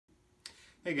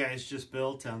Hey guys, just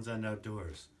Bill, Townsend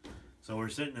Outdoors. So we're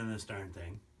sitting in this darn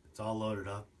thing. It's all loaded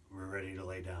up. We're ready to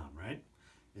lay down, right?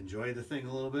 Enjoy the thing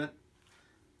a little bit.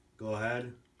 Go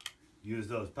ahead, use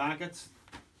those pockets.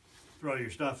 Throw your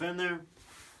stuff in there.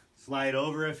 Slide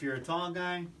over if you're a tall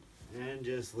guy, and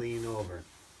just lean over.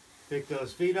 Pick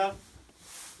those feet up.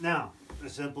 Now, the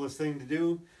simplest thing to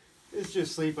do is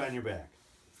just sleep on your back.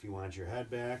 If you want your head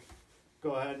back,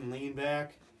 go ahead and lean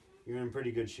back. You're in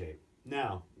pretty good shape.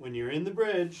 Now, when you're in the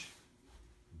bridge,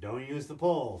 don't use the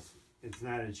poles. It's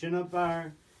not a chin-up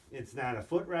bar. It's not a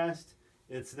footrest.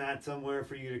 It's not somewhere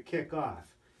for you to kick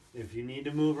off. If you need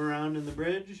to move around in the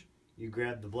bridge, you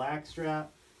grab the black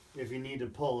strap. If you need to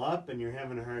pull up and you're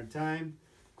having a hard time,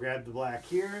 grab the black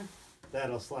here.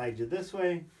 That'll slide you this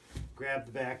way. Grab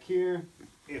the back here.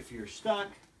 If you're stuck,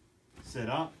 sit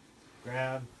up,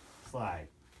 grab, slide.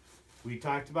 We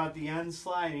talked about the ends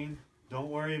sliding.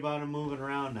 Don't worry about them moving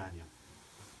around on you.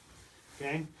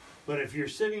 Okay? But if you're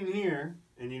sitting here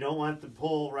and you don't want the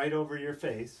pole right over your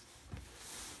face,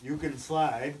 you can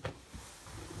slide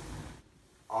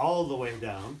all the way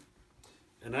down.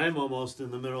 And I'm almost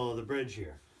in the middle of the bridge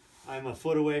here. I'm a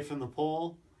foot away from the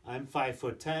pole. I'm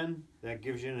 5'10". That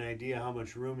gives you an idea how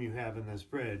much room you have in this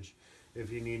bridge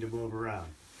if you need to move around.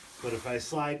 But if I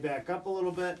slide back up a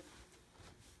little bit,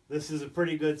 this is a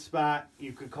pretty good spot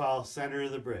you could call center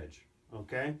of the bridge.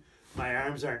 Okay? My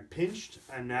arms aren't pinched.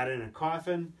 I'm not in a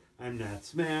coffin. I'm not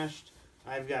smashed.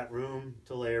 I've got room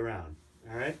to lay around.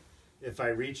 All right? If I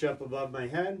reach up above my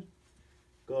head,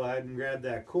 go ahead and grab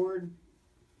that cord,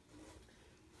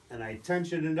 and I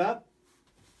tension it up.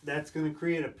 That's going to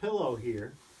create a pillow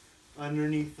here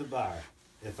underneath the bar.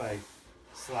 If I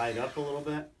slide up a little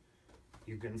bit,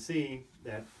 you can see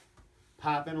that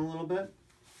popping a little bit.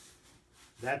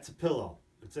 That's a pillow.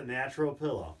 It's a natural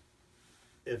pillow.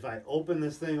 If I open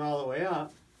this thing all the way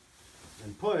up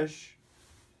and push,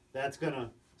 that's going to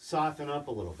soften up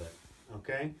a little bit,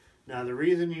 okay? Now, the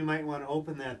reason you might want to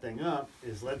open that thing up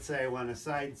is, let's say I want to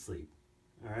side sleep,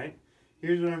 all right?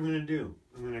 Here's what I'm going to do.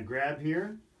 I'm going to grab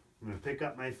here, I'm going to pick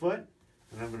up my foot,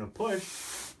 and I'm going to push,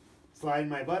 slide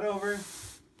my butt over,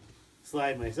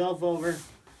 slide myself over,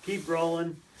 keep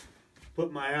rolling,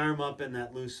 put my arm up in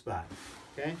that loose spot,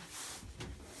 okay?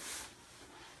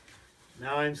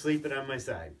 Now I'm sleeping on my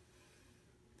side.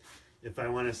 If I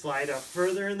want to slide up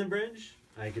further in the bridge,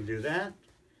 I can do that.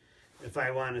 If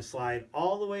I want to slide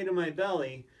all the way to my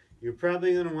belly, you're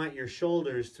probably going to want your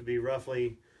shoulders to be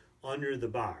roughly under the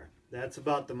bar. That's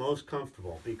about the most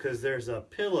comfortable because there's a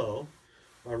pillow,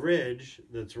 a ridge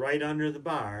that's right under the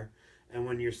bar, and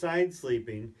when you're side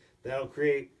sleeping, that'll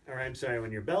create, or I'm sorry,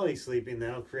 when you're belly sleeping,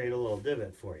 that'll create a little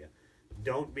divot for you.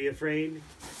 Don't be afraid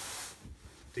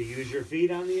to use your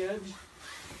feet on the edge,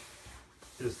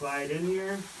 to slide in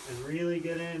here and really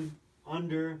get in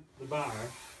under the bar.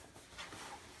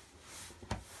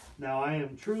 Now I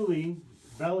am truly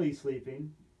belly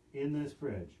sleeping in this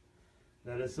bridge.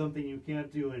 That is something you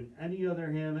can't do in any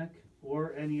other hammock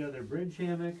or any other bridge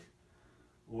hammock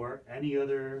or any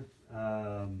other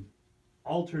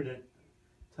alternate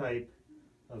type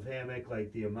of hammock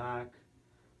like the Amok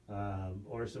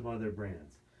or some other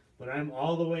brands. But I'm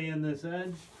all the way in this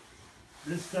edge.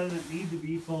 This doesn't need to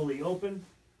be fully open.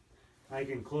 I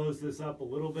can close this up a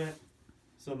little bit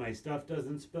so my stuff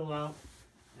doesn't spill out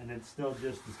and it's still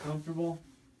just as comfortable.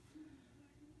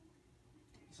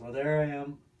 So there I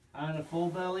am on a full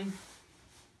belly.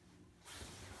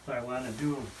 If I want to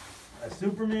do a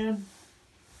Superman,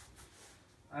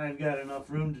 I've got enough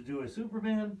room to do a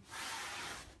Superman.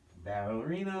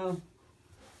 Ballerina.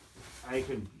 I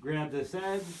can grab this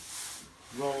edge,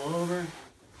 roll over,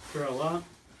 curl up,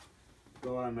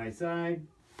 go on my side.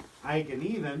 I can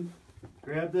even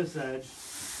grab this edge,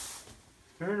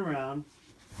 turn around,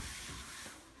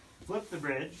 flip the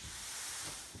bridge,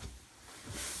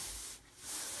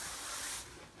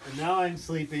 and now I'm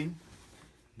sleeping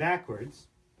backwards.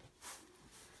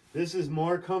 This is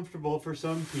more comfortable for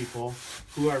some people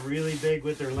who are really big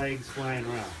with their legs flying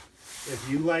around. If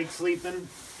you like sleeping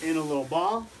in a little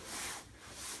ball,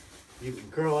 you can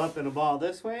curl up in a ball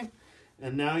this way,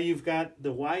 and now you've got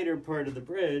the wider part of the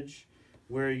bridge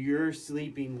where you're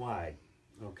sleeping wide,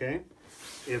 okay?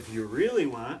 If you really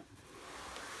want,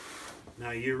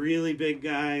 now you're really big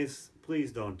guys,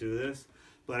 please don't do this,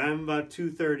 but I'm about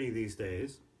 230 these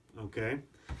days, okay?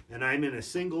 And I'm in a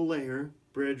single layer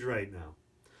bridge right now.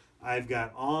 I've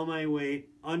got all my weight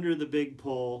under the big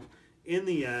pole in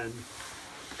the end,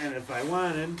 and if I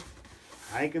wanted,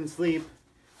 I can sleep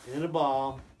in a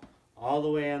ball all the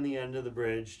way on the end of the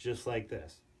bridge, just like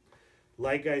this.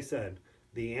 Like I said,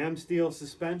 the Amsteel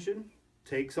suspension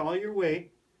takes all your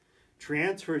weight,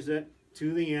 transfers it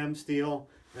to the M steel,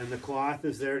 and the cloth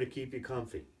is there to keep you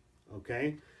comfy.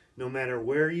 Okay? No matter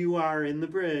where you are in the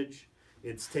bridge,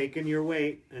 it's taking your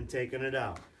weight and taking it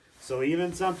out. So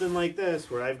even something like this,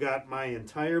 where I've got my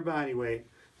entire body weight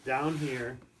down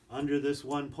here under this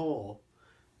one pole,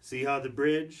 see how the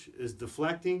bridge is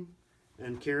deflecting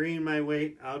and carrying my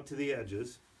weight out to the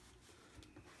edges.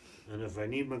 And if I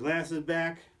need my glasses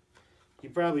back, you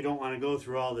probably don't want to go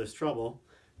through all this trouble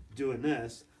doing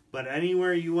this. But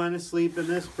anywhere you want to sleep in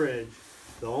this bridge,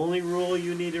 the only rule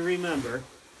you need to remember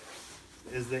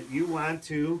is that you want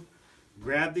to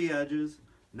grab the edges,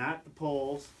 not the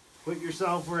poles. Put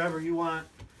yourself wherever you want.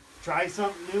 Try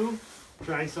something new.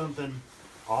 Try something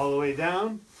all the way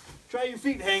down. Try your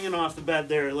feet hanging off the bed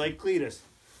there like Cletus.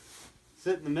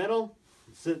 Sit in the middle.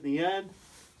 Sit in the end.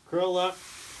 Curl up.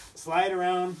 Slide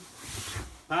around.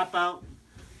 Pop out.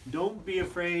 Don't be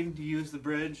afraid to use the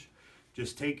bridge.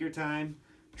 Just take your time.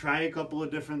 Try a couple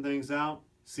of different things out.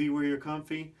 See where you're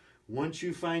comfy. Once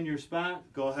you find your spot,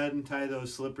 go ahead and tie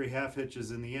those slippery half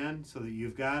hitches in the end so that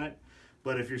you've got it.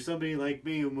 But if you're somebody like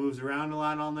me who moves around a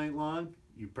lot all night long,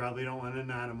 you probably don't want to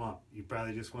knot them up. You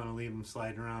probably just want to leave them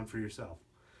sliding around for yourself.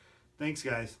 Thanks,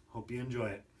 guys. Hope you enjoy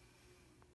it.